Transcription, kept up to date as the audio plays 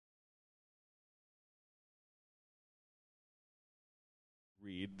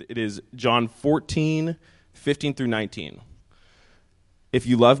read. It is John 14, 15 through 19. If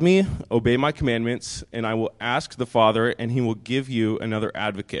you love me, obey my commandments, and I will ask the Father, and he will give you another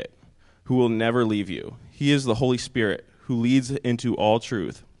advocate who will never leave you. He is the Holy Spirit who leads into all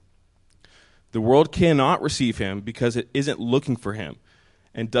truth. The world cannot receive him because it isn't looking for him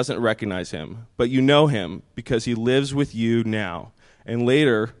and doesn't recognize him. But you know him because he lives with you now and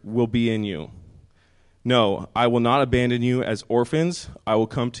later will be in you. No, I will not abandon you as orphans. I will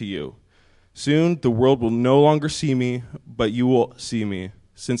come to you. Soon the world will no longer see me, but you will see me.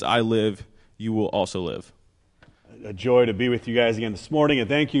 Since I live, you will also live. A joy to be with you guys again this morning, and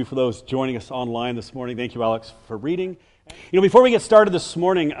thank you for those joining us online this morning. Thank you, Alex, for reading. Before we get started this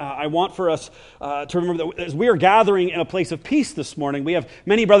morning, I want for us to remember that as we are gathering in a place of peace this morning, we have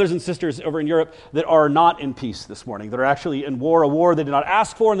many brothers and sisters over in Europe that are not in peace this morning, that are actually in war, a war they did not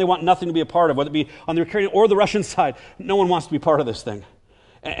ask for and they want nothing to be a part of, whether it be on the Ukrainian or the Russian side. No one wants to be part of this thing.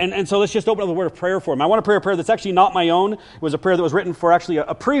 And so let's just open up the word of prayer for them. I want to pray a prayer that's actually not my own. It was a prayer that was written for actually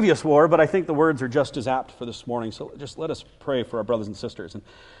a previous war, but I think the words are just as apt for this morning. So just let us pray for our brothers and sisters. And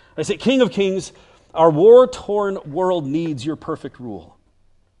I say, King of Kings, our war-torn world needs your perfect rule.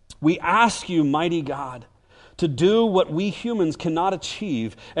 We ask you, mighty God, to do what we humans cannot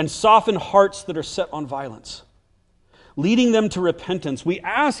achieve and soften hearts that are set on violence, leading them to repentance. We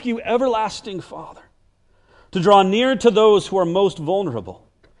ask you, everlasting Father, to draw near to those who are most vulnerable.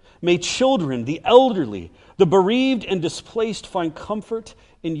 May children, the elderly, the bereaved and displaced find comfort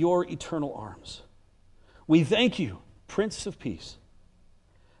in your eternal arms. We thank you, Prince of Peace,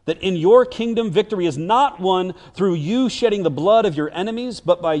 that in your kingdom victory is not won through you shedding the blood of your enemies,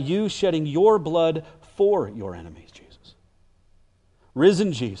 but by you shedding your blood for your enemies, Jesus.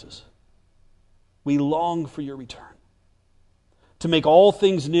 Risen Jesus, we long for your return to make all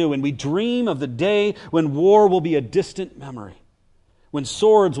things new, and we dream of the day when war will be a distant memory, when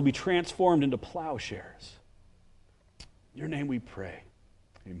swords will be transformed into plowshares. In your name we pray.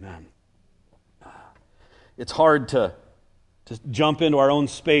 Amen. It's hard to jump into our own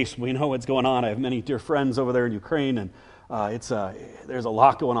space. We know what's going on. I have many dear friends over there in Ukraine, and there's a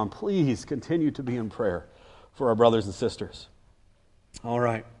lot going on. Please continue to be in prayer for our brothers and sisters. All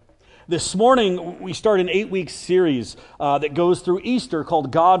right. This morning, we start an 8-week series that goes through Easter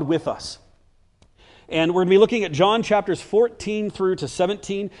called God With Us. And we're going to be looking at John chapters 14 through to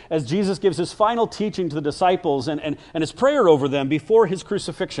 17 as Jesus gives his final teaching to the disciples and his prayer over them before his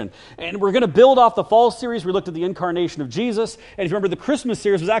crucifixion. And we're going to build off the fall series. We looked at the incarnation of Jesus. And if you remember, the Christmas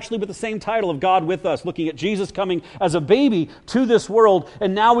series was actually with the same title of God With Us, looking at Jesus coming as a baby to this world.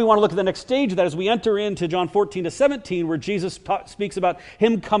 And now we want to look at the next stage of that as we enter into John 14 to 17, where Jesus speaks about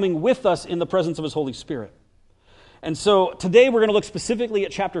him coming with us in the presence of his Holy Spirit. And so today we're going to look specifically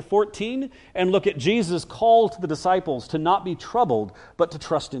at chapter 14 and look at Jesus' call to the disciples to not be troubled, but to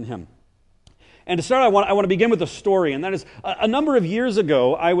trust in him. And to start, I want to begin with a story, and that is a number of years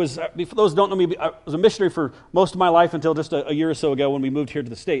ago, for those who don't know me, I was a missionary for most of my life until just a year or so ago when we moved here to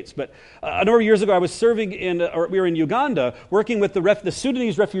the States. But a number of years ago, I was serving we were in Uganda, working with the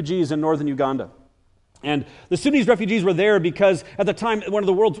Sudanese refugees in northern Uganda. And the Sudanese refugees were there because at the time, one of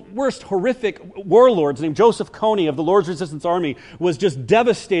the world's worst horrific warlords named Joseph Kony of the Lord's Resistance Army was just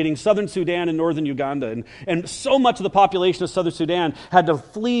devastating southern Sudan and northern Uganda. And so much of the population of southern Sudan had to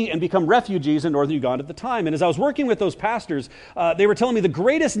flee and become refugees in northern Uganda at the time. And as I was working with those pastors, they were telling me the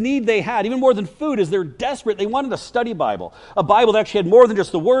greatest need they had, even more than food, is they're desperate. They wanted a study Bible, a Bible that actually had more than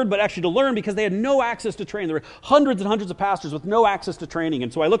just the Word, but actually to learn, because they had no access to training. There were hundreds and hundreds of pastors with no access to training.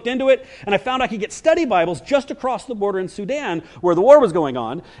 And so I looked into it, and I found I could get study Bibles just across the border in Sudan where the war was going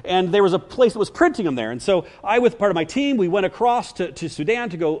on, and there was a place that was printing them there. And so I, with part of my team, we went across to Sudan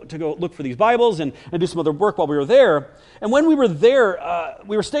to go look for these Bibles and do some other work while we were there. And when we were there,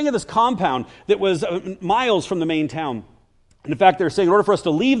 we were staying at this compound that was miles from the main town. And in fact, they were saying in order for us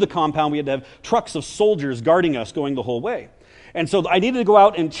to leave the compound, we had to have trucks of soldiers guarding us going the whole way. And so I needed to go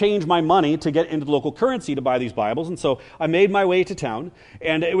out and change my money to get into the local currency to buy these Bibles. And so I made my way to town.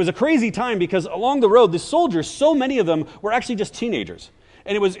 And it was a crazy time because along the road, the soldiers, so many of them were actually just teenagers.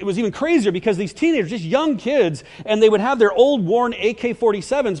 And it was even crazier because these teenagers, just young kids, and they would have their old worn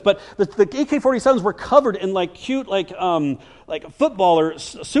AK-47s, but the AK-47s were covered in cute footballer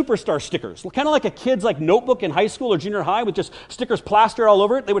superstar stickers, kind of like a kid's notebook in high school or junior high with just stickers plastered all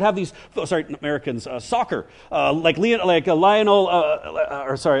over it. They would have these, Americans, soccer, like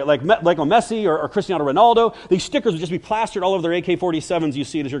Messi or Cristiano Ronaldo. These stickers would just be plastered all over their AK-47s. You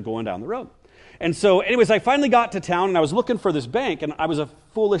see it as you're going down the road. And so anyways, I finally got to town and I was looking for this bank, and I was a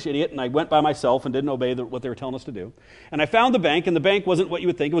foolish idiot, and I went by myself and didn't obey what they were telling us to do. And I found the bank, and the bank wasn't what you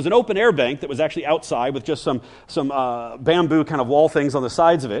would think. It was an open-air bank that was actually outside with just some bamboo kind of wall things on the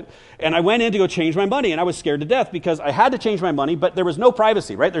sides of it. And I went in to go change my money, and I was scared to death because I had to change my money, but there was no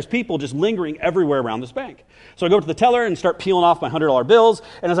privacy, right? There's people just lingering everywhere around this bank. So I go to the teller and start peeling off my $100 bills,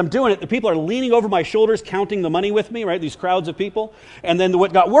 and as I'm doing it, the people are leaning over my shoulders, counting the money with me, right? These crowds of people. And then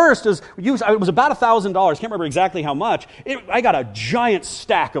what got worse is, it was about $1,000. I can't remember exactly how much. I got a giant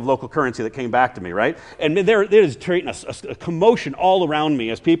stack of local currency that came back to me, right? And there is creating a commotion all around me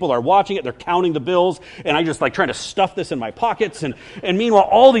as people are watching it. They're counting the bills, and I just like trying to stuff this in my pockets. And meanwhile,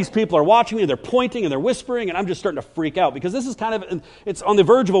 all these people are watching me. They're pointing and they're whispering, and I'm just starting to freak out because this is it's on the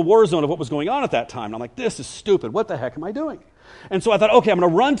verge of a war zone of what was going on at that time. And I'm like, this is stupid. What the heck am I doing? And so I thought, okay, I'm going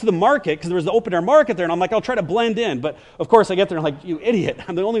to run to the market because there was the open-air market there, and I'm like, I'll try to blend in. But, of course, I get there, and I'm like, you idiot,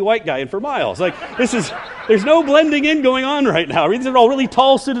 I'm the only white guy in for miles. Like, there's no blending in going on right now. These are all really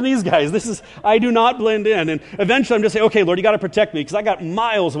tall Sudanese guys. I do not blend in. And eventually I'm just saying, okay, Lord, you got to protect me because I got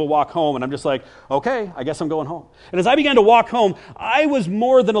miles of a walk home, and I'm just like, okay, I guess I'm going home. And as I began to walk home, I was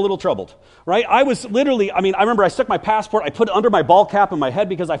more than a little troubled, right? I was literally, I remember I stuck my passport, I put it under my ball cap on my head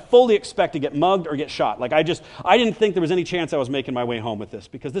because I fully expect to get mugged or get shot. Like, I didn't think there was any chance I was making my way home with this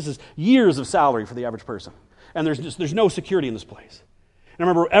because this is years of salary for the average person. And there's no security in this place. And I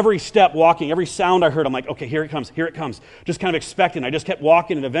remember every step walking, every sound I heard, I'm like, okay, here it comes, just kind of expecting. I just kept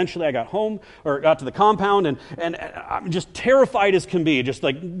walking, and eventually I got home, or got to the compound, and I'm just terrified as can be, just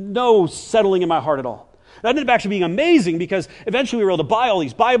like no settling in my heart at all. That ended up actually being amazing because eventually we were able to buy all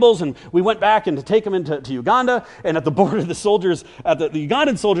these Bibles, and we went back and to take them into Uganda. And at the border, the soldiers, the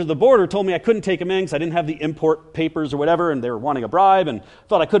Ugandan soldiers at the border told me I couldn't take them in because I didn't have the import papers or whatever, and they were wanting a bribe and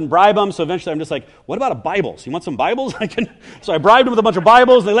thought I couldn't bribe them. So eventually I'm just like, what about a Bible? So you want some Bibles? So I bribed them with a bunch of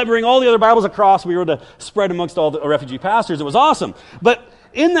Bibles. They let me bring all the other Bibles across. We were able to spread amongst all the refugee pastors. It was awesome. But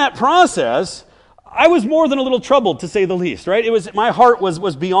in that process, I was more than a little troubled, to say the least, right? My heart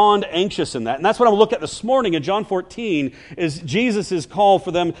was beyond anxious in that. And that's what I'm going to look at this morning in John 14, is Jesus' call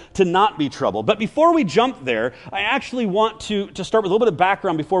for them to not be troubled. But before we jump there, I actually want to start with a little bit of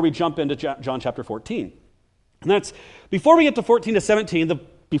background before we jump into John chapter 14. And that's, before we get to 14 to 17,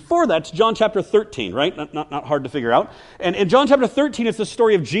 before that's John chapter 13, right? Not hard to figure out. And in John chapter 13, it's the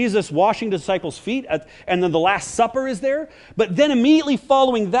story of Jesus washing the disciples' feet, and then the Last Supper is there. But then immediately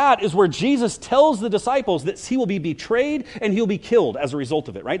following that is where Jesus tells the disciples that he will be betrayed and he'll be killed as a result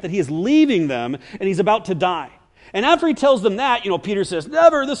of it, right? That he is leaving them and he's about to die. And after he tells them that, Peter says,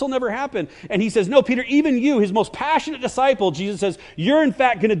 never, this will never happen. And he says, no, Peter, even you, his most passionate disciple, Jesus says, you're in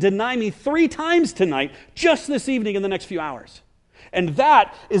fact going to deny me 3 times tonight, just this evening in the next few hours. And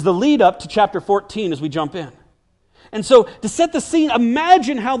that is the lead up to chapter 14 as we jump in. And so to set the scene,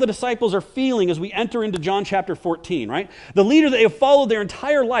 imagine how the disciples are feeling as we enter into John chapter 14, right? The leader that they have followed their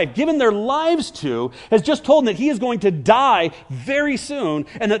entire life, given their lives to, has just told them that he is going to die very soon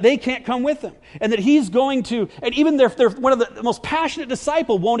and that they can't come with him. And that he's going to, and even one of the most passionate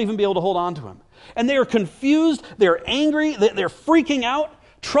disciple won't even be able to hold on to him. And they are confused, they're angry, they're freaking out.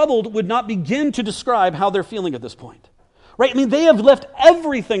 Troubled would not begin to describe how they're feeling at this point. Right? They have left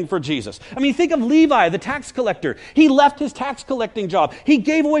everything for Jesus. Think of Levi, the tax collector. He left his tax collecting job. He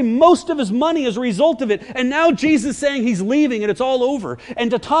gave away most of his money as a result of it. And now Jesus is saying he's leaving and it's all over. And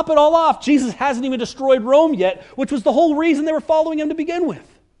to top it all off, Jesus hasn't even destroyed Rome yet, which was the whole reason they were following him to begin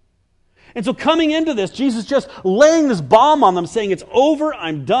with. And so coming into this, Jesus just laying this bomb on them, saying, it's over,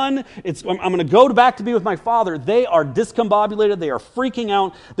 I'm done, I'm going to go back to be with my Father. They are discombobulated, they are freaking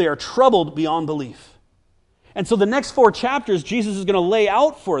out, they are troubled beyond belief. And so the next 4 chapters, Jesus is going to lay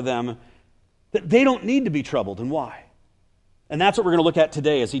out for them that they don't need to be troubled, and why. And that's what we're going to look at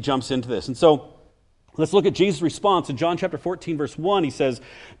today as he jumps into this. And so let's look at Jesus' response. In John chapter 14, verse 1, he says,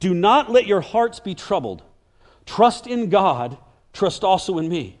 do not let your hearts be troubled. Trust in God, trust also in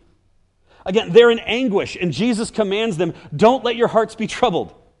me. Again, they're in anguish, and Jesus commands them, don't let your hearts be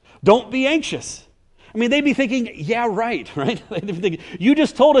troubled. Don't be anxious. They'd be thinking, yeah, right? They'd be thinking, you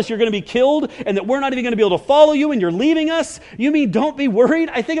just told us you're going to be killed and that we're not even going to be able to follow you and you're leaving us? You mean don't be worried?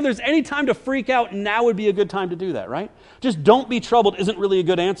 I think if there's any time to freak out, now would be a good time to do that, right? Just don't be troubled isn't really a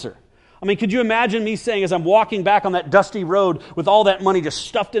good answer. Could you imagine me saying as I'm walking back on that dusty road with all that money just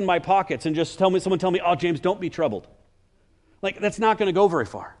stuffed in my pockets and just someone tell me, oh, James, don't be troubled. That's not going to go very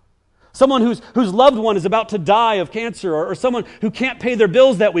far. Someone whose loved one is about to die of cancer or someone who can't pay their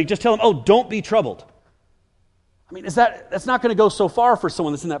bills that week, just tell them, oh, don't be troubled. That's not going to go so far for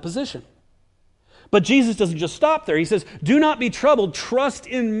someone that's in that position. But Jesus doesn't just stop there. He says, do not be troubled, trust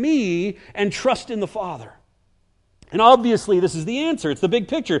in me and trust in the Father. And obviously this is the answer. It's the big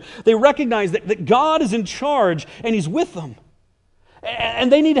picture. They recognize that God is in charge and he's with them.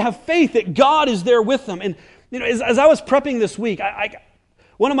 And they need to have faith that God is there with them. And as I was prepping this week,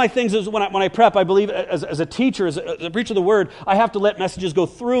 one of my things is when I prep, I believe as a teacher, as a preacher of the Word, I have to let messages go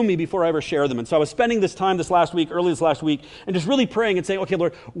through me before I ever share them. And so I was spending this time early this last week, and just really praying and saying, okay,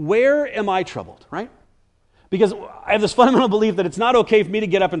 Lord, where am I troubled, right? Because I have this fundamental belief that it's not okay for me to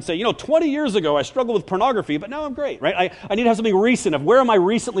get up and say, 20 years ago I struggled with pornography, but now I'm great, right? I need to have something recent of where am I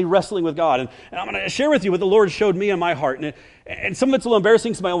recently wrestling with God? And I'm going to share with you what the Lord showed me in my heart. And some of it's a little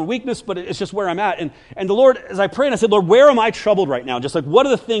embarrassing, it's my own weakness, but it's just where I'm at. And the Lord, as I prayed, and I said, Lord, where am I troubled right now? Just like, what are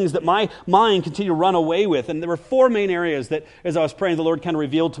the things that my mind continue to run away with? And there were 4 main areas that, as I was praying, the Lord kind of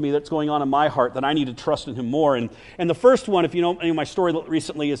revealed to me that's going on in my heart that I need to trust in Him more. And the first one, if you know any of my story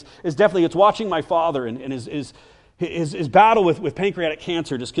recently, is definitely, it's watching my father and his battle with pancreatic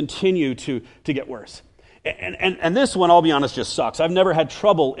cancer just continue to get worse. And this one, I'll be honest, just sucks. I've never had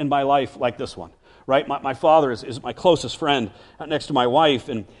trouble in my life like this one. Right? My father is my closest friend next to my wife.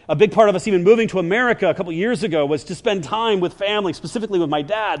 And a big part of us even moving to America a couple years ago was to spend time with family, specifically with my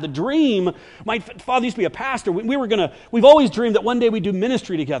dad. The dream, my father used to be a pastor. We've always dreamed that one day we'd do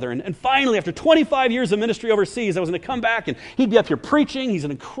ministry together. And finally, after 25 years of ministry overseas, I was going to come back and he'd be up here preaching. He's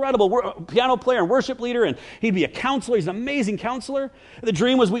an incredible piano player and worship leader, and he'd be a counselor. He's an amazing counselor. The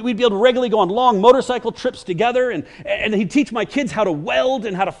dream was we'd be able to regularly go on long motorcycle trips together, and he'd teach my kids how to weld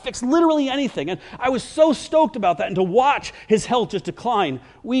and how to fix literally anything. And I was so stoked about that, and to watch his health just decline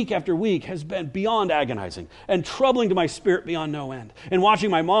week after week has been beyond agonizing and troubling to my spirit beyond no end. And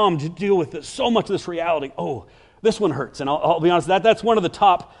watching my mom to deal with so much of this reality, this one hurts. And I'll be honest, that's one of the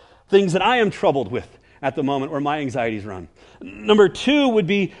top things that I am troubled with at the moment, where my anxieties run. Number 2 would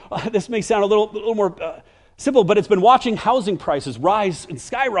be, this may sound a little more simple, but it's been watching housing prices rise and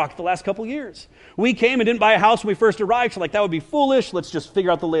skyrocket the last couple years. We came and didn't buy a house when we first arrived, so that would be foolish. Let's just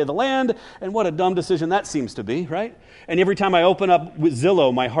figure out the lay of the land. And what a dumb decision that seems to be, right? And every time I open up with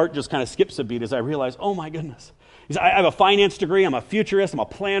Zillow, my heart just kind of skips a beat as I realize, oh my goodness. I have a finance degree, I'm a futurist, I'm a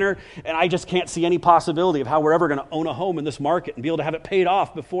planner, and I just can't see any possibility of how we're ever going to own a home in this market and be able to have it paid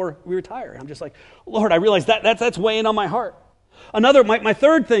off before we retire. I'm just like, Lord, I realize that's weighing on my heart. My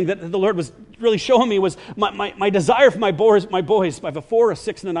third thing that the Lord was really showing me was my desire for my boys. I have a 4, a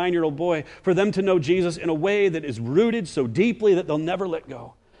 6, and a 9-year-old boy, for them to know Jesus in a way that is rooted so deeply that they'll never let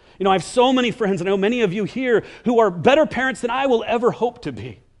go. I have so many friends, and I know many of you here, who are better parents than I will ever hope to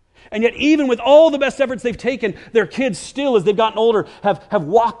be. And yet, even with all the best efforts they've taken, their kids still, as they've gotten older, have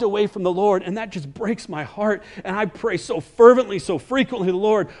walked away from the Lord. And that just breaks my heart. And I pray so fervently, so frequently,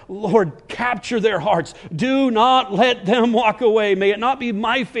 Lord, capture their hearts. Do not let them walk away. May it not be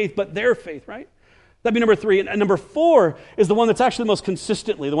my faith, but their faith, right? That'd be number 3. And number 4 is the one that's actually the most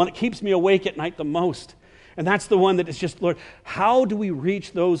consistently, the one that keeps me awake at night the most. And that's the one that is just, Lord, how do we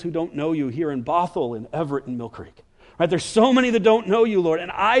reach those who don't know you here in Bothell, in Everett, and Mill Creek? Right? There's so many that don't know you, Lord, and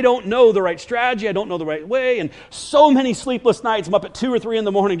I don't know the right strategy. I don't know the right way, and so many sleepless nights. I'm up at 2 or 3 in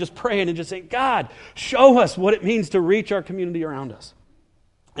the morning just praying and just saying, God, show us what it means to reach our community around us.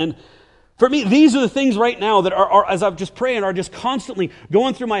 And for me, these are the things right now that are, as I'm just praying, are just constantly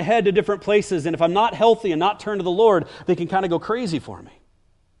going through my head to different places, and if I'm not healthy and not turned to the Lord, they can kind of go crazy for me.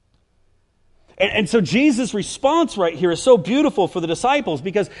 And so Jesus' response right here is so beautiful for the disciples,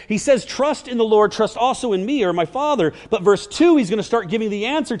 because he says, trust in the Lord, trust also in me, or my Father. But verse 2, he's going to start giving the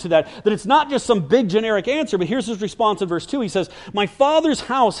answer to that it's not just some big generic answer, but here's his response in verse 2. He says, my Father's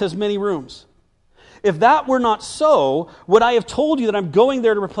house has many rooms. If that were not so, would I have told you that I'm going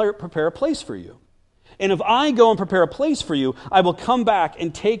there to prepare a place for you? And if I go and prepare a place for you, I will come back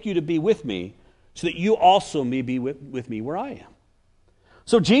and take you to be with me, so that you also may be with me where I am.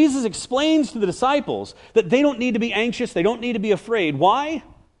 So Jesus explains to the disciples that they don't need to be anxious, they don't need to be afraid. Why?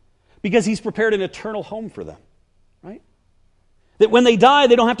 Because he's prepared an eternal home for them, right? That when they die,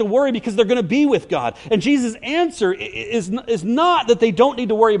 they don't have to worry because they're going to be with God. And Jesus' answer is not that they don't need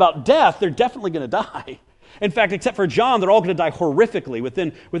to worry about death. They're definitely going to die. In fact, except for John, they're all going to die horrifically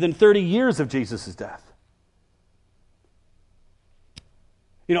within 30 years of Jesus' death.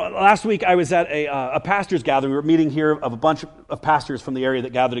 Last week I was at a pastor's gathering. We were meeting here of a bunch of pastors from the area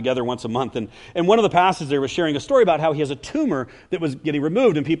that gather together once a month. And one of the pastors there was sharing a story about how he has a tumor that was getting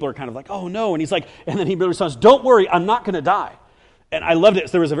removed. And people are kind of like, oh no. And he's like, and then he responds, don't worry, I'm not going to die. And I loved it.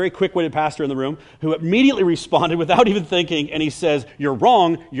 So there was a very quick-witted pastor in the room who immediately responded without even thinking. And he says, you're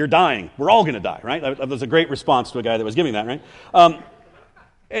wrong, you're dying. We're all going to die, right? That was a great response to a guy that was giving that, right?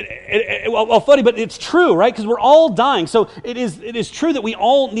 Well, funny, but it's true, right? Because we're all dying. So it is true that we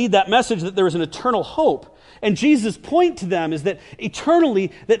all need that message that there is an eternal hope. And Jesus' point to them is that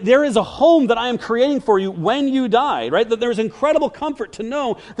eternally, that there is a home that I am creating for you when you die, right? That there's incredible comfort to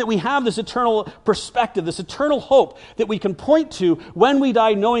know that we have this eternal perspective, this eternal hope that we can point to when we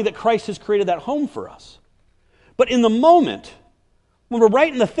die, knowing that Christ has created that home for us. But in the moment, when we're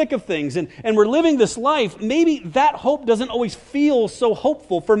right in the thick of things and we're living this life, maybe that hope doesn't always feel so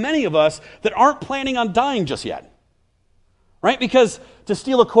hopeful for many of us that aren't planning on dying just yet. Right? Because, to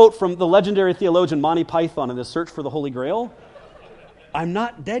steal a quote from the legendary theologian Monty Python in his search for the Holy Grail, I'm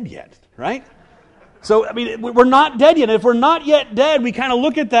not dead yet, right? So, I mean, we're not dead yet. And if we're not yet dead, we kind of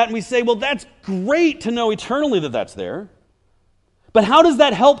look at that and we say, well, that's great to know eternally that that's there. But how does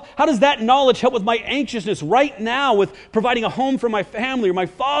that help? How does that knowledge help with my anxiousness right now with providing a home for my family or my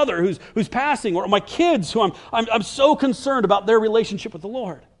father who's passing or my kids who I'm so concerned about their relationship with the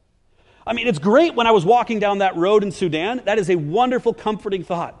Lord? I mean, it's great when I was walking down that road in Sudan. That is a wonderful, comforting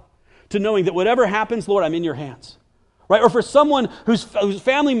thought to knowing that whatever happens, Lord, I'm in your hands. Right? Or for someone whose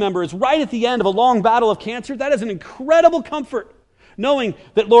family member is right at the end of a long battle of cancer, that is an incredible comfort, knowing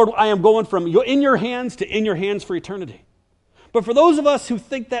that, Lord, I am going from in your hands to in your hands for eternity. But for those of us who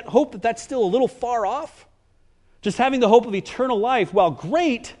think that hope that that's still a little far off, just having the hope of eternal life, while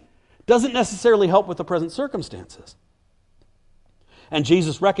great, doesn't necessarily help with the present circumstances. And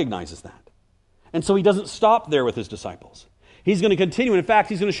Jesus recognizes that. And so he doesn't stop there with his disciples. He's going to continue. And in fact,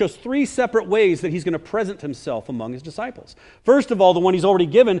 he's going to show us 3 separate ways that he's going to present himself among his disciples. First of all, the one he's already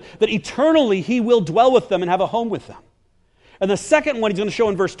given, that eternally he will dwell with them and have a home with them. And the second one he's going to show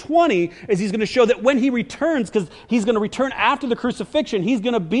in verse 20 is he's going to show that when he returns, because he's going to return after the crucifixion, he's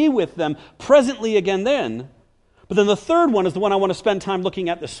going to be with them presently again then. But then the third one is the one I want to spend time looking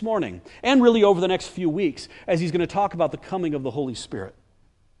at this morning, and really over the next few weeks, as he's going to talk about the coming of the Holy Spirit.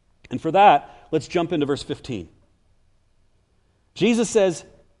 And for that, let's jump into verse 15. Jesus says,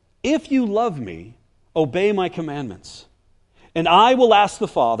 "If you love me, obey my commandments. And I will ask the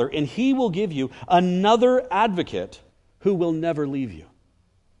Father, and he will give you another advocate who will never leave you."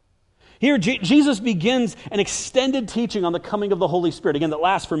 Here, Jesus begins an extended teaching on the coming of the Holy Spirit, again, that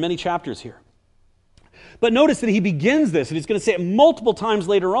lasts for many chapters here. But notice that he begins this, and he's going to say it multiple times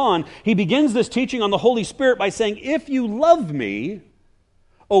later on, he begins this teaching on the Holy Spirit by saying, "If you love me,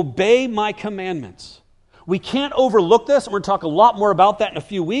 obey my commandments." We can't overlook this, and we're going to talk a lot more about that in a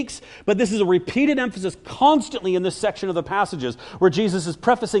few weeks, but this is a repeated emphasis constantly in this section of the passages where Jesus is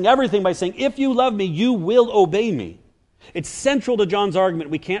prefacing everything by saying, "If you love me, you will obey me." It's central to John's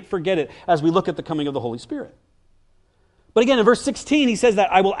argument. We can't forget it as we look at the coming of the Holy Spirit. But again, in verse 16, he says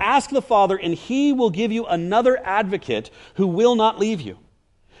that, "I will ask the Father, and he will give you another advocate who will not leave you."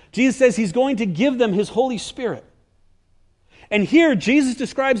 Jesus says he's going to give them his Holy Spirit. And here, Jesus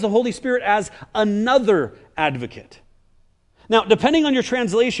describes the Holy Spirit as another advocate. Now, depending on your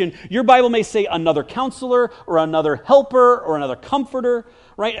translation, your Bible may say another counselor, or another helper, or another comforter,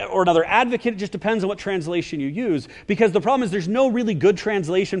 right? Or another advocate. It just depends on what translation you use. Because the problem is there's no really good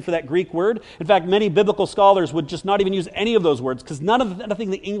translation for that Greek word. In fact, many biblical scholars would just not even use any of those words because nothing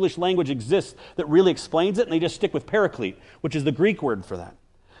in the English language exists that really explains it, and they just stick with paraclete, which is the Greek word for that.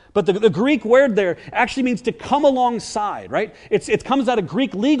 But the Greek word there actually means to come alongside, right? It comes out of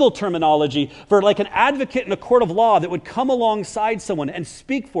Greek legal terminology for like an advocate in a court of law that would come alongside someone and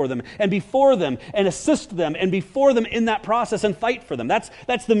speak for them and before them and assist them and before them in that process and fight for them. That's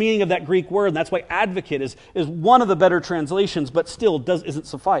the meaning of that Greek word, and that's why advocate is one of the better translations, but still isn't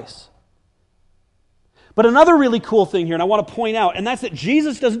suffice. But another really cool thing here, and I want to point out, and that's that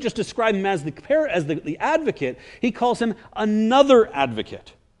Jesus doesn't just describe him as the advocate, he calls him another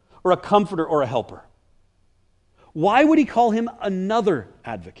advocate, or a comforter, or a helper. Why would he call him another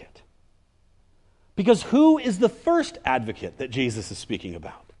advocate? Because who is the first advocate that Jesus is speaking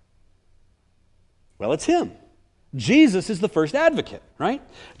about? Well, it's him. Jesus is the first advocate, right?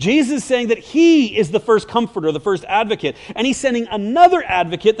 Jesus is saying that he is the first comforter, the first advocate, and he's sending another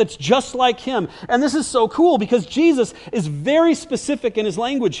advocate that's just like him. And this is so cool because Jesus is very specific in his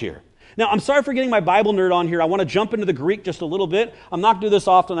language here. Now, I'm sorry for getting my Bible nerd on here. I want to jump into the Greek just a little bit. I'm not going to do this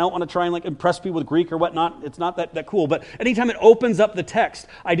often. I don't want to try and impress people with Greek or whatnot. It's not that cool. But anytime it opens up the text,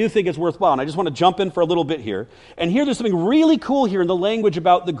 I do think it's worthwhile. And I just want to jump in for a little bit here. And here there's something really cool here in the language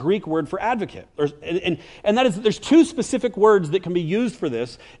about the Greek word for advocate. And that is, there's 2 specific words that can be used for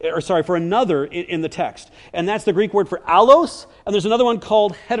this, for another in the text. And that's the Greek word for allos, and there's another one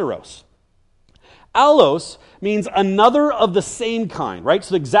called heteros. Allos means another of the same kind, right?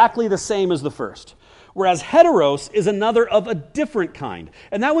 So exactly the same as the first. Whereas heteros is another of a different kind.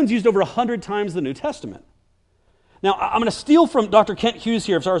 And that one's used over 100 times in the New Testament. Now, I'm going to steal from Dr. Kent Hughes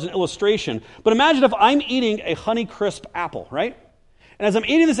here as far as an illustration. But imagine if I'm eating a Honeycrisp apple, right? And as I'm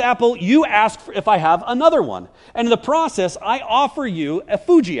eating this apple, you ask if I have another one. And in the process, I offer you a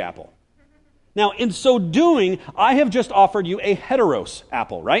Fuji apple. Now, in so doing, I have just offered you a heteros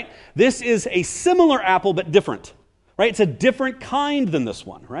apple, right? This is a similar apple, but different, right? It's a different kind than this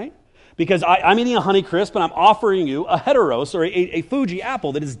one, right? Because I'm eating a Honeycrisp, and I'm offering you a heteros, or a Fuji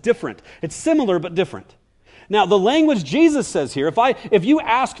apple that is different. It's similar, but different. Now, the language Jesus says here, if I'm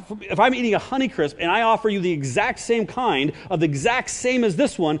eating a Honeycrisp and I offer you the exact same kind of the exact same as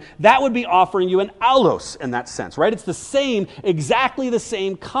this one, that would be offering you an allos in that sense, right? It's the same, exactly the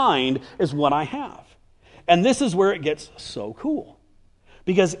same kind as what I have. And this is where it gets so cool.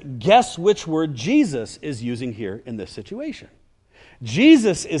 Because guess which word Jesus is using here in this situation?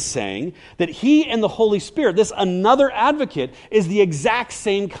 Jesus is saying that he and the Holy Spirit, this another advocate, is the exact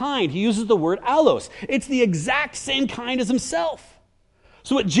same kind. He uses the word allos. It's the exact same kind as himself.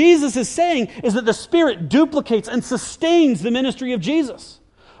 So what Jesus is saying is that the Spirit duplicates and sustains the ministry of Jesus.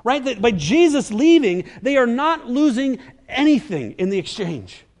 Right? That by Jesus leaving, they are not losing anything in the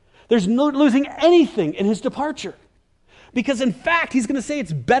exchange. There's no losing anything in his departure. Because in fact, he's going to say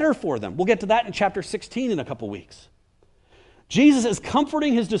it's better for them. We'll get to that in chapter 16 in a couple weeks. Jesus is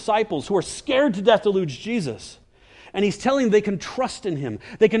comforting his disciples who are scared to death to lose Jesus. And he's telling them they can trust in him.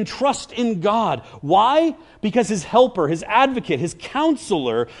 They can trust in God. Why? Because his helper, his advocate, his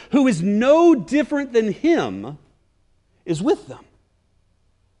counselor, who is no different than him, is with them.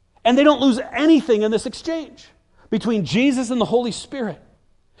 And they don't lose anything in this exchange between Jesus and the Holy Spirit.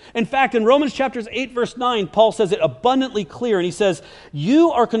 In fact, in Romans chapters 8, verse 9, Paul says it abundantly clear. And he says,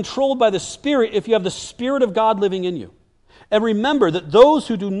 you are controlled by the Spirit if you have the Spirit of God living in you. And remember that those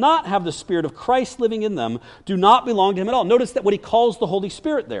who do not have the Spirit of Christ living in them do not belong to him at all. Notice that what he calls the Holy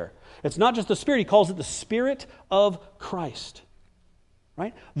Spirit there. It's not just the Spirit, he calls it the Spirit of Christ.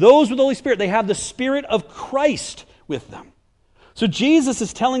 Right? Those with the Holy Spirit, they have the Spirit of Christ with them. So Jesus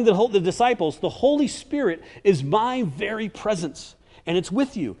is telling the disciples, the Holy Spirit is my very presence, and it's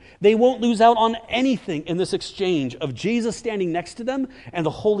with you. They won't lose out on anything in this exchange of Jesus standing next to them and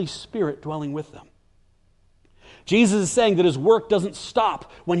the Holy Spirit dwelling with them. Jesus is saying that his work doesn't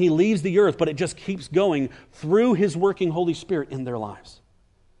stop when he leaves the earth, but it just keeps going through his working Holy Spirit in their lives.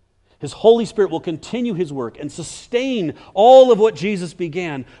 His Holy Spirit will continue his work and sustain all of what Jesus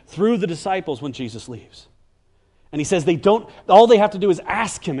began through the disciples when Jesus leaves. And he says all they have to do is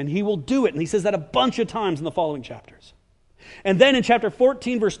ask him and he will do it. And he says that a bunch of times in the following chapters. And then in chapter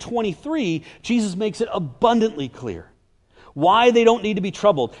 14, verse 23, Jesus makes it abundantly clear why they don't need to be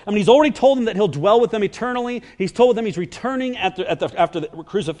troubled. I mean, he's already told them that he'll dwell with them eternally. He's told them he's returning after the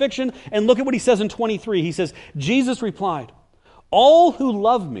crucifixion. And look at what he says in 23. He says, Jesus replied, all who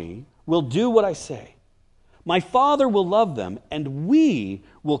love me will do what I say. My Father will love them, and we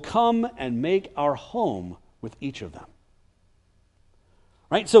will come and make our home with each of them.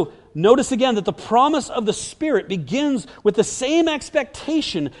 Right? So notice again that the promise of the Spirit begins with the same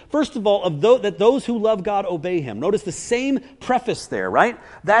expectation, first of all, that those who love God obey him. Notice the same preface there, right?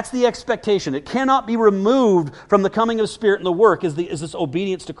 That's the expectation. It cannot be removed from the coming of the Spirit and the work is this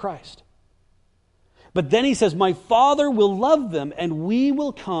obedience to Christ. But then he says, my Father will love them, and we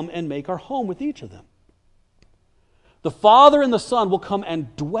will come and make our home with each of them. The Father and the Son will come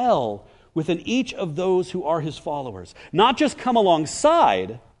and dwell within each of those who are his followers. Not just come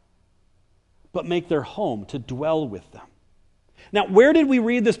alongside, but make their home to dwell with them. Now, where did we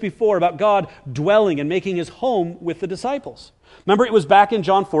read this before about God dwelling and making his home with the disciples? Remember, it was back in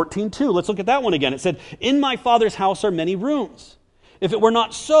John 14:2. Let's look at that one again. It said, in my Father's house are many rooms. If it were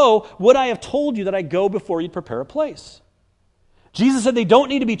not so, would I have told you that I go before you to prepare a place? Jesus said they don't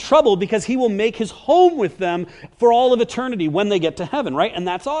need to be troubled because he will make his home with them for all of eternity when they get to heaven, right? And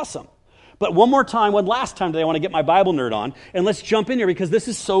that's awesome. But one last time today, I want to get my Bible nerd on, and let's jump in here because this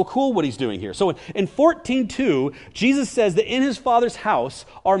is so cool what he's doing here. So in 14:2, Jesus says that in his Father's house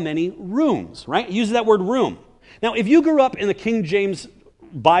are many rooms, right? He uses that word room. Now, if you grew up in the King James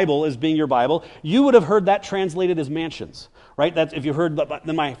Bible as being your Bible, you would have heard that translated as mansions, right? That's if you heard,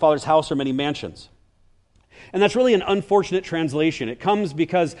 in my Father's house are many mansions. And that's really an unfortunate translation. It comes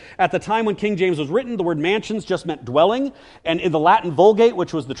because at the time when King James was written, the word mansions just meant dwelling. And in the Latin Vulgate,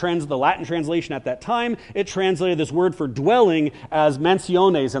 which was the Latin translation at that time, it translated this word for dwelling as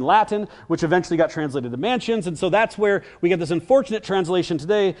mansiones in Latin, which eventually got translated to mansions. And so that's where we get this unfortunate translation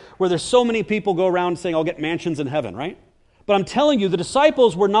today, where there's so many people go around saying, I'll get mansions in heaven, right? But I'm telling you, the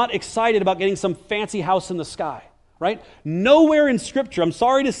disciples were not excited about getting some fancy house in the sky. Right? Nowhere in Scripture, I'm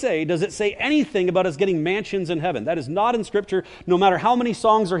sorry to say, does it say anything about us getting mansions in heaven. That is not in Scripture. No matter how many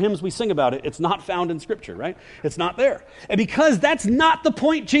songs or hymns we sing about it, it's not found in Scripture, right? It's not there. And because that's not the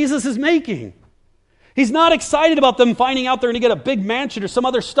point Jesus is making. He's not excited about them finding out they're going to get a big mansion or some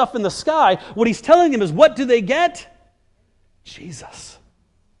other stuff in the sky. What he's telling them is, what do they get? Jesus.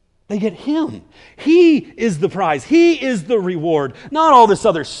 They get him. He is the prize. He is the reward, not all this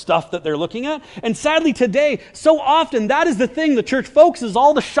other stuff that they're looking at. And sadly today, so often that is the thing the church focuses,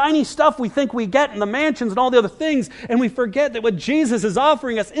 all the shiny stuff we think we get in the mansions and all the other things, and we forget that what Jesus is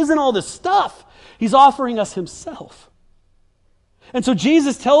offering us isn't all this stuff. He's offering us himself. And so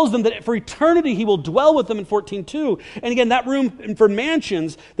Jesus tells them that for eternity he will dwell with them in 14:2. And again, that room for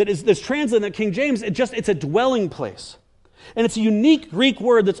mansions that's translated in King James, it's a dwelling place. And it's a unique Greek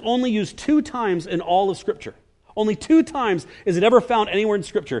word that's only used 2 times in all of Scripture. Only 2 times is it ever found anywhere in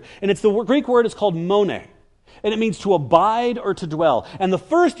Scripture. And it's the Greek word is called mone. And it means to abide or to dwell. And the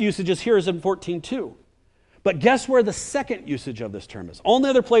first usage is here is in 14:2. But guess where the second usage of this term is? Only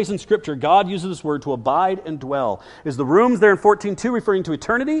other place in Scripture God uses this word to abide and dwell is the rooms there in 14:2 referring to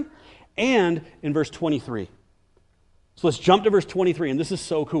eternity, and in verse 23. So let's jump to verse 23, and this is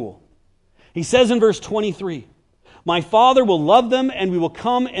so cool. He says in verse 23, "My Father will love them, and we will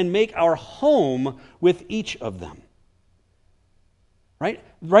come and make our home with each of them."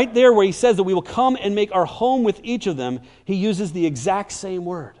 Right there where he says that we will come and make our home with each of them, he uses the exact same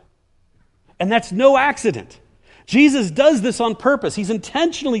word. And that's no accident. Jesus does this on purpose. He's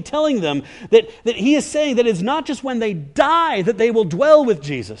intentionally telling them that he is saying that it's not just when they die that they will dwell with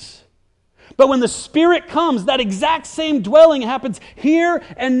Jesus. But when the Spirit comes, that exact same dwelling happens here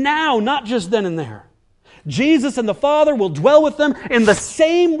and now, not just then and there. Jesus and the Father will dwell with them in the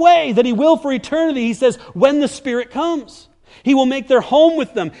same way that he will for eternity, he says, when the Spirit comes. He will make their home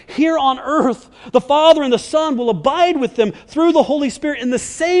with them here on earth. The Father and the Son will abide with them through the Holy Spirit in the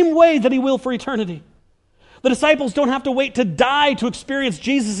same way that he will for eternity. The disciples don't have to wait to die to experience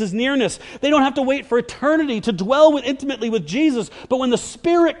Jesus' nearness. They don't have to wait for eternity to dwell intimately with Jesus. But when the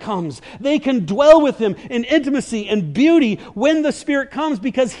Spirit comes, they can dwell with him in intimacy and beauty when the Spirit comes,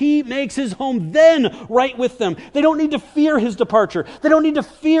 because he makes his home then right with them. They don't need to fear his departure. They don't need to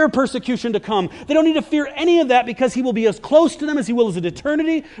fear persecution to come. They don't need to fear any of that, because he will be as close to them as he will as in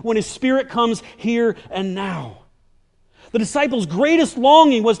eternity when his Spirit comes here and now. The disciples' greatest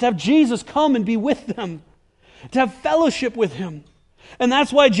longing was to have Jesus come and be with them, to have fellowship with him. And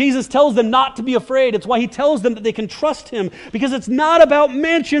that's why Jesus tells them not to be afraid. It's why he tells them that they can trust him, because it's not about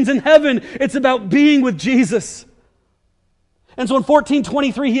mansions in heaven. It's about being with Jesus. And so in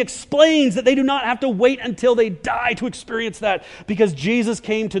 14:23, he explains that they do not have to wait until they die to experience that, because Jesus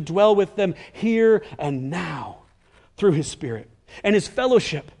came to dwell with them here and now through his Spirit. And his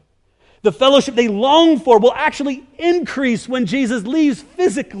fellowship, the fellowship they long for, will actually increase when Jesus leaves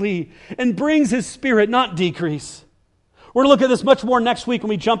physically and brings his Spirit, not decrease. We're going to look at this much more next week when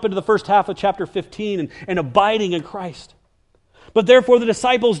we jump into the first half of chapter 15 and abiding in Christ. But therefore the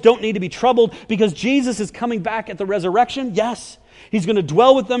disciples don't need to be troubled, because Jesus is coming back at the resurrection, yes. He's going to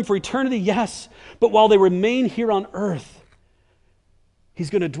dwell with them for eternity, yes. But while they remain here on earth, he's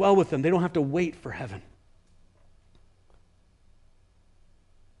going to dwell with them. They don't have to wait for heaven.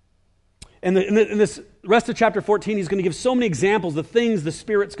 And in this rest of chapter 14, he's going to give so many examples of things the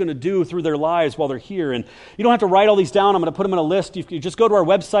Spirit's going to do through their lives while they're here. And you don't have to write all these down. I'm going to put them in a list. You just go to our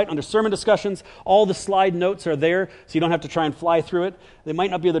website under sermon discussions. All the slide notes are there, so you don't have to try and fly through it. They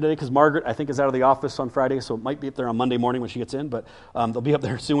might not be there today because Margaret, I think, is out of the office on Friday, so it might be up there on Monday morning when she gets in. But they'll be up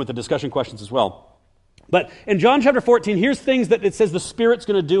there soon with the discussion questions as well. But in John chapter 14, here's things that it says the Spirit's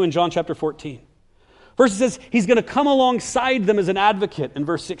going to do in John chapter 14. First, it says he's going to come alongside them as an advocate in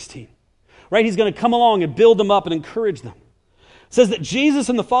verse 16. Right? He's going to come along and build them up and encourage them. It says that Jesus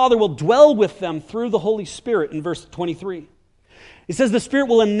and the Father will dwell with them through the Holy Spirit in verse 23. It says the Spirit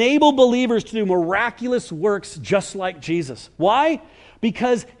will enable believers to do miraculous works just like Jesus. Why?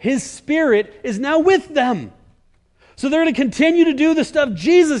 Because his Spirit is now with them. So they're going to continue to do the stuff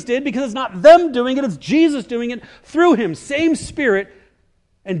Jesus did, because it's not them doing it, it's Jesus doing it through him. Same Spirit,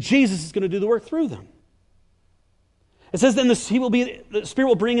 and Jesus is going to do the work through them. It says then the Spirit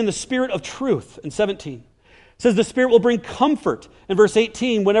will bring in the Spirit of truth in 17. It says the Spirit will bring comfort in verse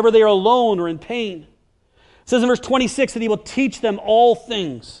 18 whenever they are alone or in pain. It says in verse 26 that he will teach them all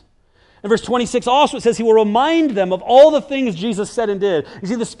things. In verse 26 also it says he will remind them of all the things Jesus said and did. You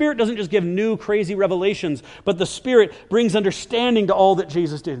see, the Spirit doesn't just give new crazy revelations, but the Spirit brings understanding to all that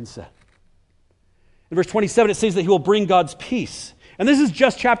Jesus did and said. In verse 27 it says that he will bring God's peace. And this is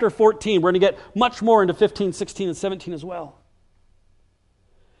just chapter 14. We're going to get much more into 15, 16, and 17 as well.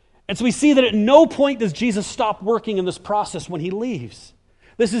 And so we see that at no point does Jesus stop working in this process when he leaves.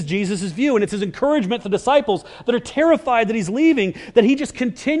 This is Jesus' view, and it's his encouragement to the disciples that are terrified that he's leaving, that he just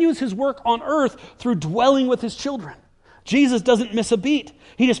continues his work on earth through dwelling with his children. Jesus doesn't miss a beat.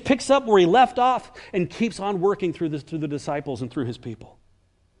 He just picks up where he left off and keeps on working through the disciples and through his people.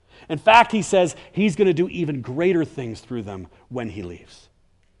 In fact, he says he's going to do even greater things through them when he leaves.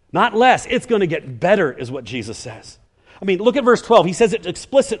 Not less. It's going to get better, is what Jesus says. I mean, look at verse 12. He says it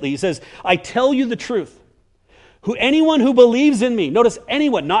explicitly. He says, I tell you the truth. Anyone who believes in me, notice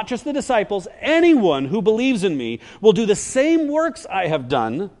anyone, not just the disciples, anyone who believes in me will do the same works I have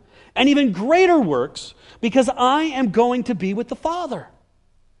done and even greater works because I am going to be with the Father.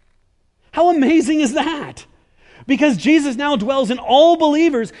 How amazing is that? Because Jesus now dwells in all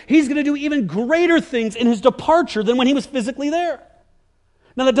believers, he's going to do even greater things in his departure than when he was physically there.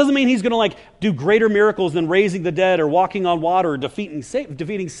 Now, that doesn't mean he's going to do greater miracles than raising the dead or walking on water or defeating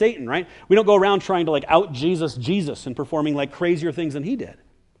Satan, right? We don't go around trying to out Jesus and performing crazier things than he did.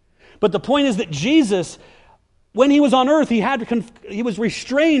 But the point is that Jesus, when he was on earth, he was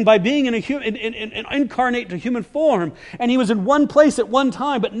restrained by being in incarnate to human form, and he was in one place at one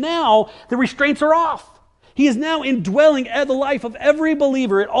time. But now the restraints are off. He is now indwelling the life of every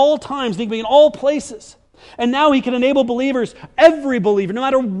believer at all times, he can be in all places. And now he can enable believers, every believer, no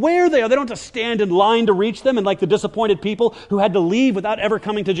matter where they are. They don't have to stand in line to reach them and like the disappointed people who had to leave without ever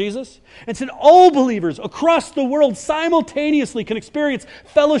coming to Jesus. Instead, all believers across the world simultaneously can experience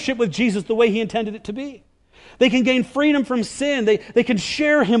fellowship with Jesus the way he intended it to be. They can gain freedom from sin. They can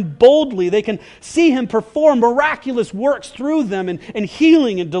share him boldly. They can see him perform miraculous works through them and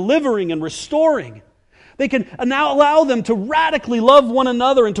healing and delivering and restoring. They can now allow them to radically love one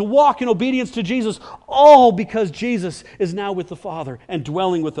another and to walk in obedience to Jesus, all because Jesus is now with the Father and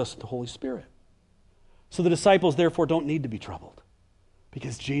dwelling with us, the Holy Spirit. So the disciples, therefore, don't need to be troubled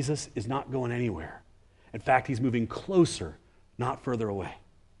because Jesus is not going anywhere. In fact, he's moving closer, not further away.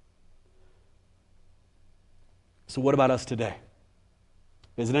 So what about us today?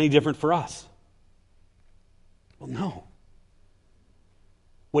 Is it any different for us? Well, no.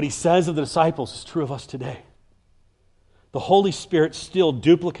 What he says of the disciples is true of us today. The Holy Spirit still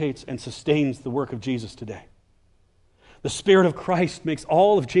duplicates and sustains the work of Jesus today. The Spirit of Christ makes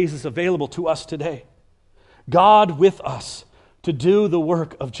all of Jesus available to us today. God with us to do the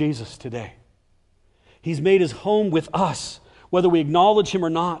work of Jesus today. He's made his home with us, whether we acknowledge him or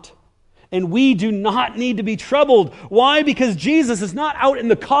not. And we do not need to be troubled. Why? Because Jesus is not out in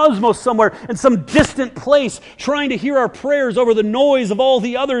the cosmos somewhere in some distant place trying to hear our prayers over the noise of all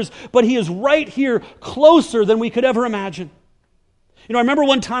the others, but he is right here closer than we could ever imagine. I remember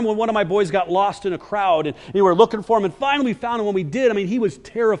one time when one of my boys got lost in a crowd and we were looking for him, and finally we found him. When we did, he was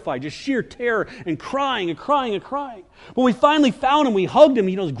terrified, just sheer terror, and crying and crying and crying. When we finally found him, we hugged him.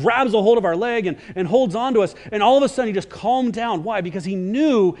 He grabs a hold of our leg and holds on to us, and all of a sudden he just calmed down. Why? Because he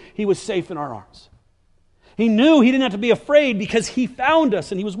knew he was safe in our arms. He knew he didn't have to be afraid because he found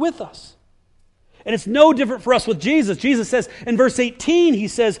us and he was with us. And it's no different for us with Jesus. Jesus says in verse 18, he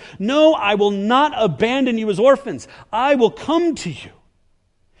says, "No, I will not abandon you as orphans. I will come to you."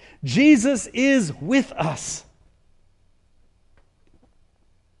 Jesus is with us.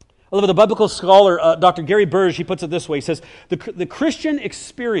 I love it. The biblical scholar, Dr. Gary Burge, he puts it this way. He says, the Christian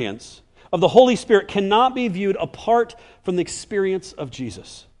experience of the Holy Spirit cannot be viewed apart from the experience of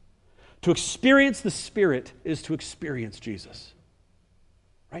Jesus. To experience the Spirit is to experience Jesus.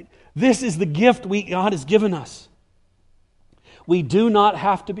 Right? This is the gift God has given us. We do not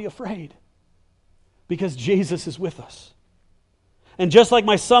have to be afraid because Jesus is with us. And just like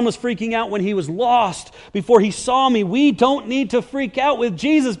my son was freaking out when he was lost before he saw me, we don't need to freak out with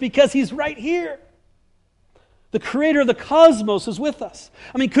Jesus because he's right here. The creator of the cosmos is with us.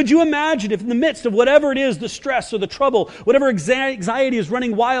 Could you imagine if in the midst of whatever it is, the stress or the trouble, whatever anxiety is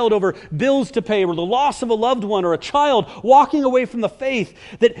running wild over bills to pay or the loss of a loved one or a child walking away from the faith,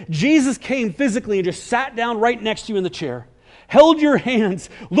 that Jesus came physically and just sat down right next to you in the chair, held your hands,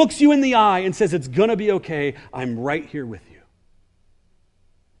 looks you in the eye and says, "It's going to be okay. I'm right here with you."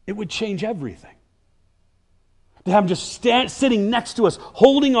 It would change everything. To have him just sitting next to us,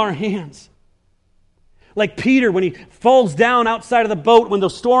 holding our hands. Like Peter, when he falls down outside of the boat when the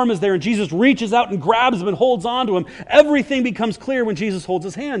storm is there and Jesus reaches out and grabs him and holds on to him. Everything becomes clear when Jesus holds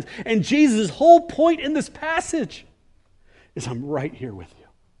his hands. And Jesus' whole point in this passage is, I'm right here with you.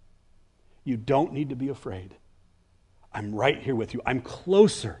 You don't need to be afraid. I'm right here with you. I'm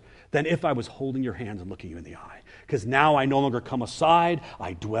closer than if I was holding your hands and looking you in the eye. Because now I no longer come aside,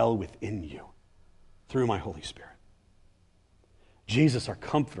 I dwell within you through my Holy Spirit. Jesus, our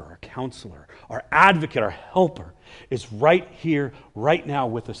comforter, our counselor, our advocate, our helper, is right here, right now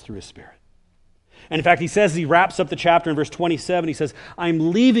with us through his Spirit. And in fact, he says, he wraps up the chapter in verse 27, he says,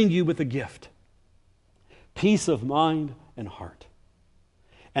 "I'm leaving you with a gift, peace of mind and heart.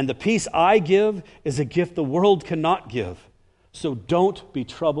 And the peace I give is a gift the world cannot give. So don't be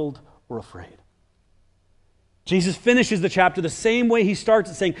troubled or afraid. Jesus finishes the chapter the same way he starts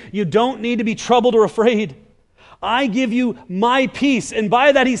it, saying, you don't need to be troubled or afraid. I give you my peace. And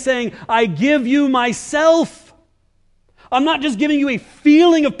by that he's saying, I give you myself. I'm not just giving you a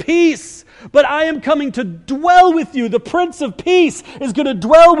feeling of peace, but I am coming to dwell with you. The Prince of Peace is going to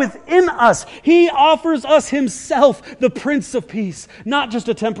dwell within us. He offers us himself, the Prince of Peace, not just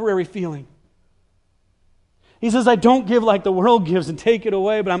a temporary feeling. He says, I don't give like the world gives and take it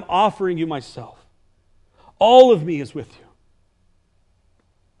away, but I'm offering you myself. All of me is with you.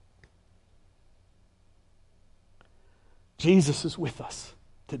 Jesus is with us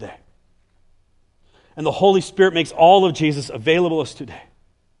today. And the Holy Spirit makes all of Jesus available to us today.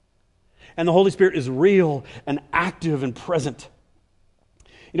 And the Holy Spirit is real and active and present.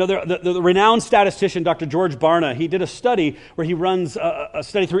 You know, the renowned statistician, Dr. George Barna, he did a study where he runs a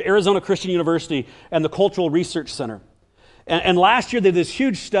study through Arizona Christian University and the Cultural Research Center. And last year they did this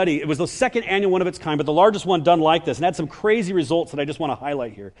huge study. It was the second annual one of its kind, but the largest one done like this, and had some crazy results that I just want to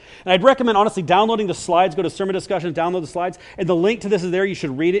highlight here. And I'd recommend, honestly, downloading the slides. Go to Sermon Discussions, download the slides, and the link to this is there. You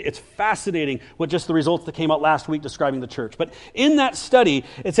should read it. It's fascinating what just the results that came out last week describing the church. But in that study,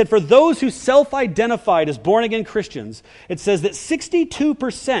 it said for those who self-identified as born-again Christians, it says that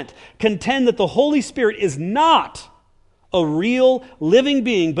 62% contend that the Holy Spirit is not a real, living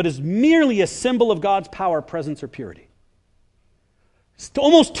being, but is merely a symbol of God's power, presence, or purity.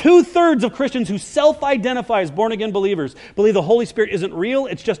 Almost 2/3 of Christians who self-identify as born-again believers believe the Holy Spirit isn't real,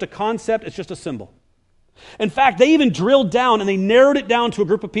 it's just a concept, it's just a symbol. In fact, they even drilled down and they narrowed it down to a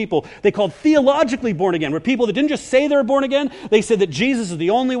group of people they called theologically born again, where people that didn't just say they were born again, they said that Jesus is the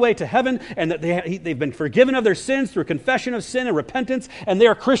only way to heaven and that they've been forgiven of their sins through confession of sin and repentance, and they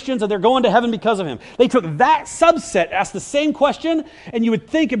are Christians and they're going to heaven because of him. They took that subset, asked the same question, and you would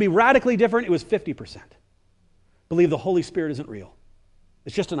think it'd be radically different. It was 50%. Believe the Holy Spirit isn't real.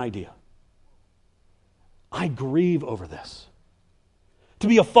 It's just an idea. I grieve over this. To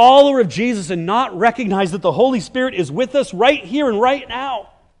be a follower of Jesus and not recognize that the Holy Spirit is with us right here and right now,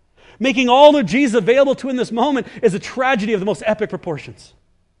 making all of Jesus available to in this moment, is a tragedy of the most epic proportions.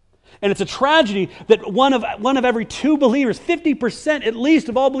 And it's a tragedy that one of every 2 believers, 50% at least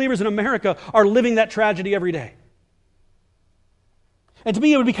of all believers in America, are living that tragedy every day. And to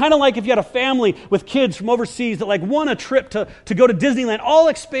me, it would be kind of like if you had a family with kids from overseas that won a trip to go to Disneyland, all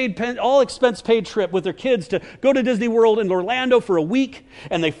expense paid trip with their kids to go to Disney World in Orlando for a week,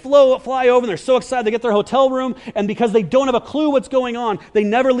 and they fly over and they're so excited they get their hotel room, and because they don't have a clue what's going on, they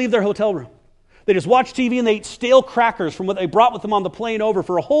never leave their hotel room. They just watch TV and they eat stale crackers from what they brought with them on the plane over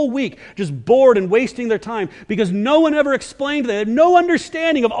for a whole week, just bored and wasting their time because no one ever explained. They had no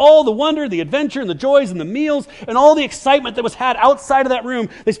understanding of all the wonder, the adventure, and the joys, and the meals, and all the excitement that was had outside of that room.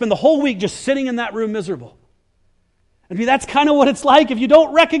 They spend the whole week just sitting in that room miserable. And that's kind of what it's like if you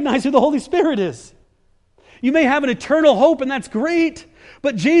don't recognize who the Holy Spirit is. You may have an eternal hope, and that's great.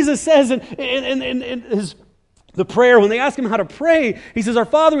 But Jesus says in his the prayer, when they ask him how to pray, he says, our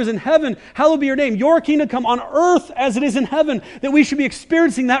Father is in heaven, hallowed be your name. Your kingdom come on earth as it is in heaven, that we should be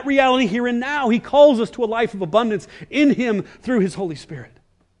experiencing that reality here and now. He calls us to a life of abundance in him through his Holy Spirit.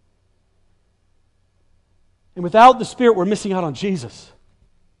 And without the Spirit, we're missing out on Jesus.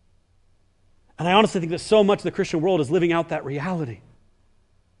 And I honestly think that so much of the Christian world is living out that reality.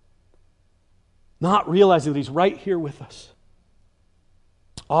 Not realizing that he's right here with us,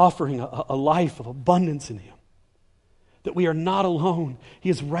 offering a life of abundance in him. That we are not alone.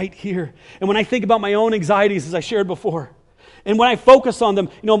 He is right here. And when I think about my own anxieties, as I shared before, and when I focus on them,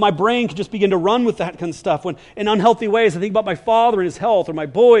 my brain can just begin to run with that kind of stuff. When in unhealthy ways, I think about my father and his health, or my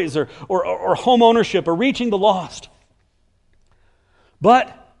boys, or home ownership, or reaching the lost.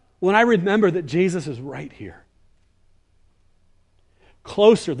 But when I remember that Jesus is right here,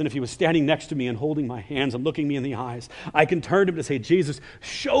 closer than if he was standing next to me and holding my hands and looking me in the eyes, I can turn to him to say, Jesus,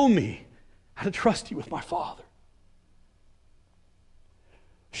 show me how to trust you with my Father.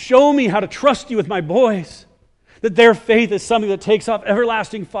 Show me how to trust you with my boys, that their faith is something that takes off.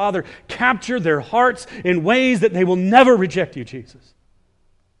 Everlasting Father, capture their hearts in ways that they will never reject you, Jesus.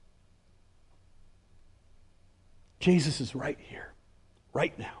 Jesus is right here,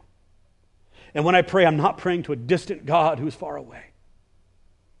 right now. And when I pray, I'm not praying to a distant God who is far away,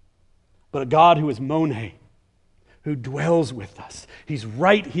 but a God who is Monet, who dwells with us. He's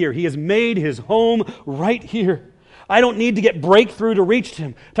right here. He has made his home right here. I don't need to get breakthrough to reach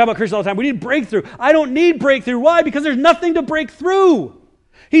him. Talk about Christians all the time. We need breakthrough. I don't need breakthrough. Why? Because there's nothing to break through.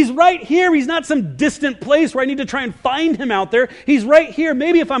 He's right here. He's not some distant place where I need to try and find him out there. He's right here.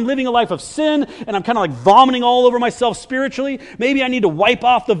 Maybe if I'm living a life of sin and I'm kind of like vomiting all over myself spiritually, maybe I need to wipe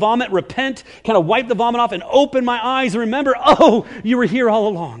off the vomit, repent, kind of wipe the vomit off and open my eyes and remember, oh, you were here all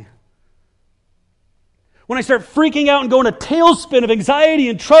along. When I start freaking out and going a tailspin of anxiety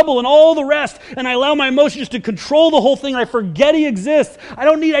and trouble and all the rest, and I allow my emotions to control the whole thing and I forget he exists, I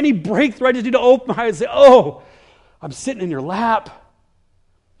don't need any breakthrough. I just need to open my eyes and say, oh, I'm sitting in your lap.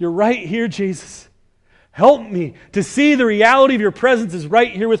 You're right here, Jesus. Help me to see the reality of your presence is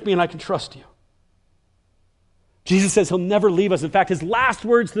right here with me and I can trust you. Jesus says he'll never leave us. In fact, his last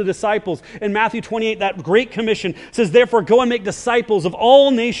words to the disciples in Matthew 28, that great commission, says, therefore, go and make disciples of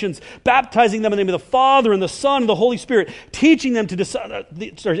all nations, baptizing them in the name of the Father and the Son and the Holy Spirit, teaching them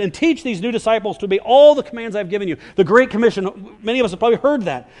and teach these new disciples to obey all the commands I've given you. The great commission, many of us have probably heard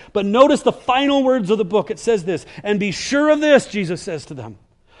that. But notice the final words of the book. It says this, and be sure of this, Jesus says to them,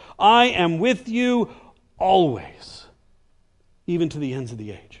 I am with you always, even to the ends of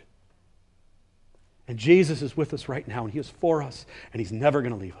the age. And Jesus is with us right now, and he is for us, and he's never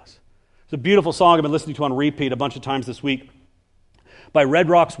going to leave us. It's a beautiful song I've been listening to on repeat a bunch of times this week by Red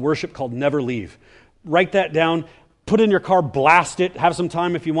Rocks Worship called Never Leave. Write that down, put it in your car, blast it, have some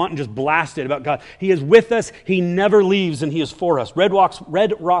time if you want, and just blast it about God. He is with us, he never leaves, and he is for us. Red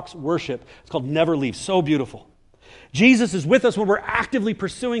Rocks Worship, it's called Never Leave. So beautiful. Jesus is with us when we're actively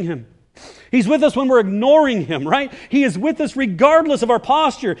pursuing him. He's with us when we're ignoring him, right? He is with us regardless of our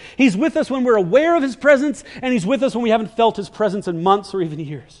posture. He's with us when we're aware of his presence, and he's with us when we haven't felt his presence in months or even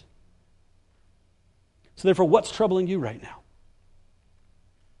years. So therefore, what's troubling you right now?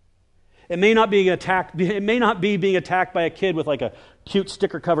 It may not be being attacked by a kid with like a cute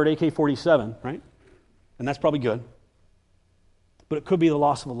sticker-covered AK-47, right? And that's probably good. But it could be the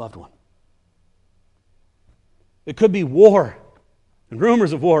loss of a loved one. It could be war and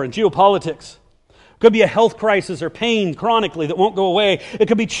rumors of war and geopolitics. It could be a health crisis or pain chronically that won't go away. It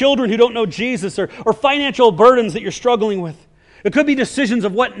could be children who don't know Jesus or financial burdens that you're struggling with. It could be decisions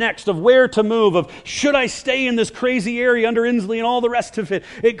of what next, of where to move, of should I stay in this crazy area under Inslee and all the rest of it.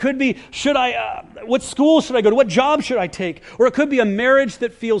 It could be, what school should I go to? What job should I take? Or it could be a marriage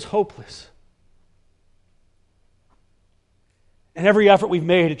that feels hopeless. And every effort we've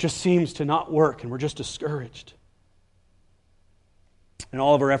made, it just seems to not work and we're just discouraged. And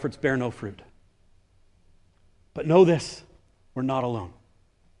all of our efforts bear no fruit. But know this, we're not alone.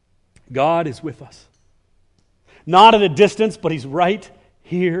 God is with us. Not at a distance, but he's right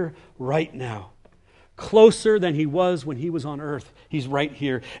here, right now. Closer than he was when he was on earth. He's right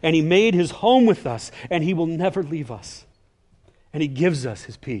here. And he made his home with us, and he will never leave us. And he gives us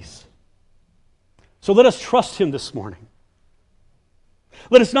his peace. So let us trust him this morning.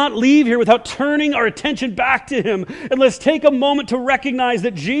 Let us not leave here without turning our attention back to him. And let's take a moment to recognize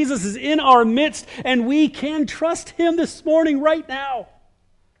that Jesus is in our midst and we can trust him this morning right now.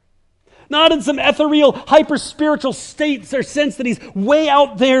 Not in some ethereal, hyper-spiritual state or sense that he's way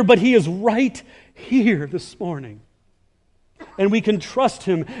out there, but he is right here this morning. And we can trust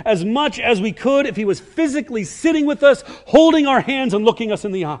him as much as we could if he was physically sitting with us, holding our hands and looking us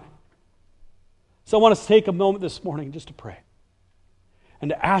in the eye. So I want us to take a moment this morning just to pray. And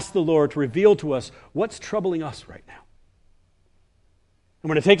to ask the Lord to reveal to us what's troubling us right now. I'm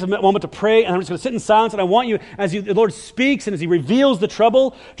going to take a moment to pray, and I'm just going to sit in silence, and I want you, as the Lord speaks and as he reveals the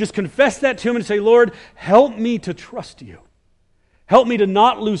trouble, just confess that to him and say, Lord, help me to trust you. Help me to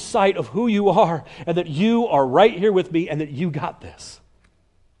not lose sight of who you are, and that you are right here with me, and that you got this.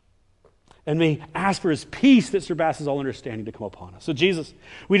 And may ask for his peace that surpasses all understanding to come upon us. So Jesus,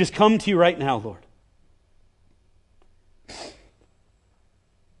 we just come to you right now, Lord.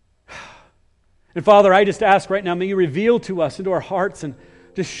 And Father, I just ask right now, may you reveal to us into our hearts and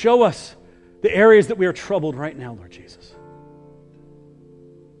just show us the areas that we are troubled right now, Lord Jesus.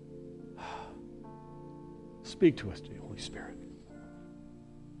 Speak to us, dear Holy Spirit.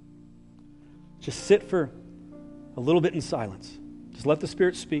 Just sit for a little bit in silence. Just let the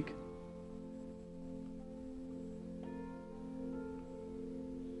Spirit speak.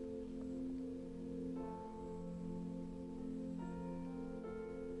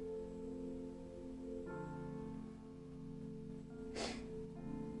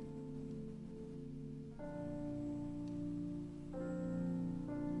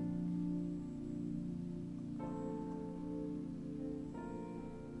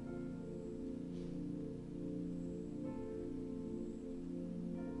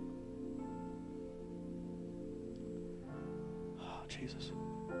 Jesus.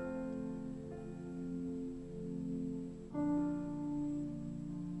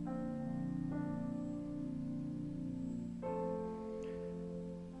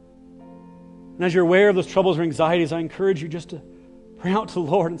 And as you're aware of those troubles or anxieties, I encourage you just to pray out to the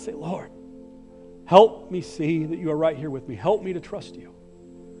Lord and say, Lord, help me see that you are right here with me. Help me to trust you.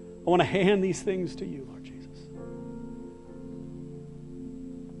 I want to hand these things to you, Lord Jesus.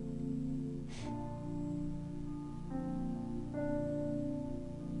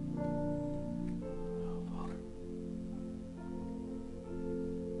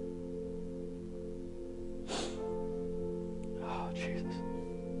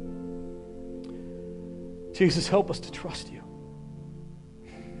 Jesus, help us to trust you.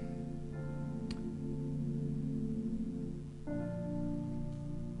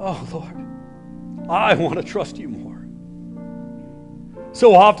 Oh, Lord, I want to trust you more.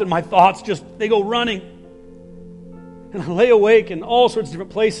 So often my thoughts they go running. And I lay awake in all sorts of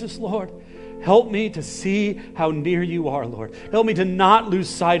different places, Lord. Help me to see how near you are, Lord. Help me to not lose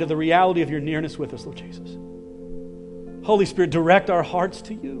sight of the reality of your nearness with us, Lord Jesus. Holy Spirit, direct our hearts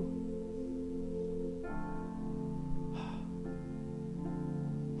to you.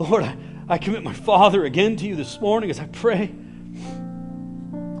 Lord, I commit my father again to you this morning as I pray.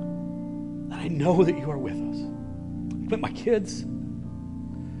 And I know that you are with us. I commit my kids,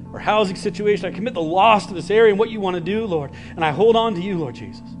 our housing situation. I commit the lost to this area and what you want to do, Lord. And I hold on to you, Lord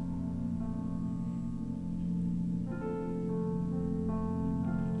Jesus.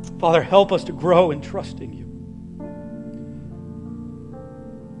 Father, help us to grow in trusting you.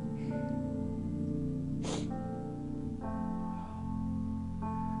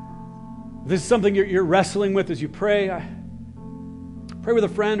 If this is something you're wrestling with as you pray, pray with a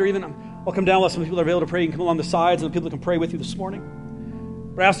friend, or even I'll come down with some people that are able to pray. You can come along the sides, and the people that can pray with you this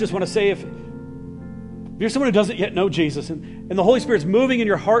morning. But I also just want to say, if you're someone who doesn't yet know Jesus, and the Holy Spirit's moving in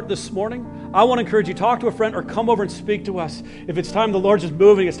your heart this morning, I want to encourage you, talk to a friend or come over and speak to us. If it's time the Lord's just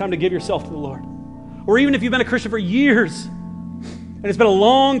moving, it's time to give yourself to the Lord. Or even if you've been a Christian for years, and it's been a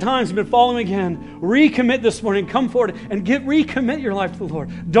long time since you've been following again, recommit this morning. Come forward and recommit your life to the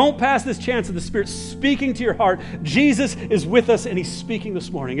Lord. Don't pass this chance of the Spirit speaking to your heart. Jesus is with us, and He's speaking this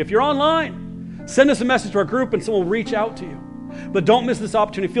morning. If you're online, send us a message to our group, and someone will reach out to you. But don't miss this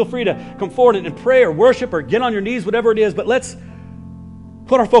opportunity. Feel free to come forward and pray or worship or get on your knees, whatever it is. But let's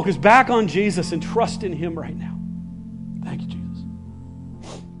put our focus back on Jesus and trust in Him right now. Thank you, Jesus.